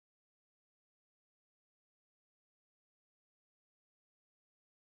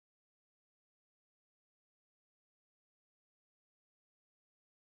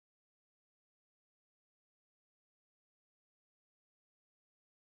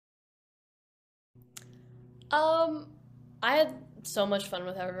Um, I had so much fun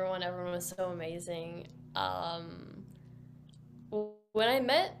with everyone. Everyone was so amazing. Um, when I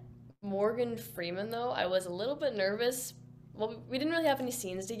met Morgan Freeman, though, I was a little bit nervous. Well, we didn't really have any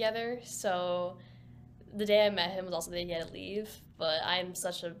scenes together, so the day I met him was also the day he had to leave. But I'm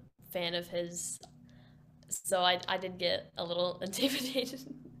such a fan of his, so I did get a little intimidated.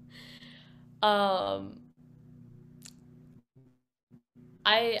 Um,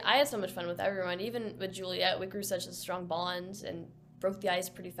 I had so much fun with everyone, even with Juliette. We grew such a strong bond and broke the ice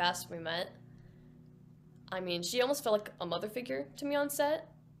pretty fast when we met. I mean, she almost felt like a mother figure to me on set.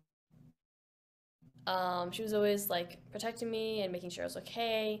 She was always like protecting me and making sure I was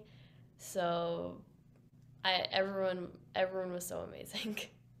okay. So I everyone was so amazing.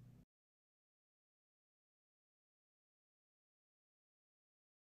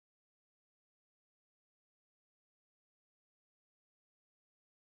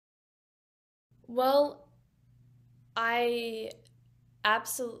 Well, I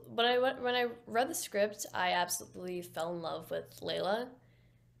absolutely when I read the script, I absolutely fell in love with Layla.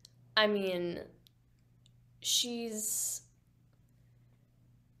 I mean, she's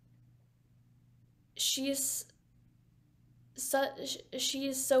she's she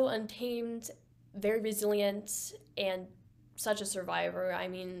is so untamed, very resilient, and such a survivor. I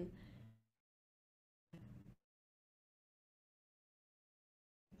mean,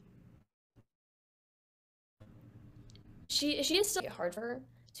 she is still hard for her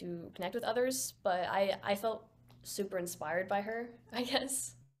to connect with others, but I felt super inspired by her. I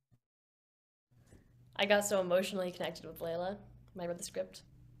guess I got so emotionally connected with Layla when I read the script.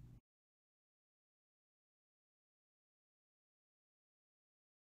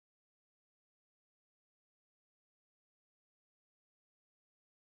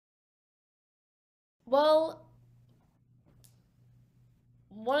 Well,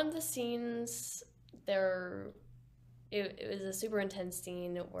 one of the scenes there, it was a super intense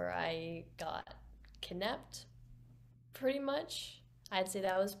scene where I got kidnapped, pretty much. I'd say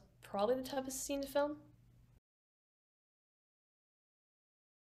that was probably the toughest scene to film.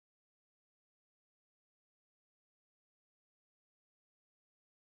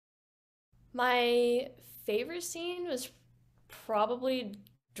 My favorite scene was probably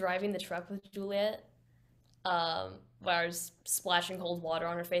driving the truck with Juliet, where I was splashing cold water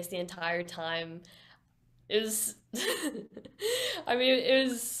on her face the entire time. It was, I mean, it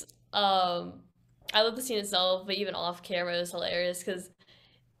was, I love the scene itself, but even off camera, it was hilarious because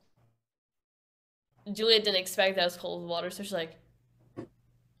Juliet didn't expect that was cold water, so she's like,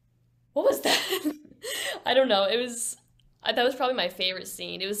 what was that? I don't know. That was probably my favorite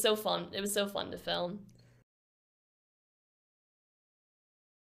scene. It was so fun. It was so fun to film.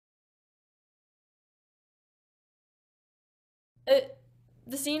 It,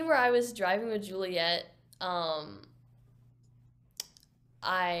 the scene where I was driving with Juliet, um,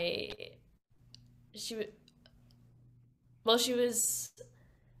 I she well she was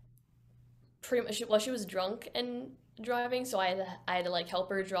pretty much well she was drunk and driving, so I had to like help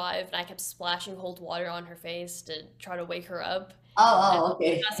her drive, and I kept splashing cold water on her face to try to wake her up, and Oh,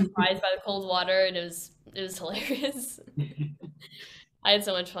 she okay. got surprised by the cold water, and it was hilarious. I had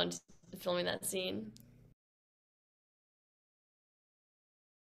so much fun filming that scene.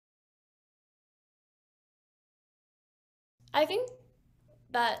 I think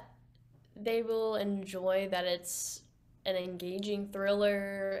that they will enjoy that it's an engaging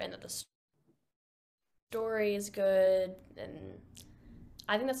thriller and that the story is good, and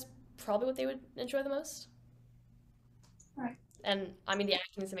I think that's probably what they would enjoy the most. All right. And I mean, the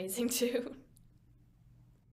acting is amazing too.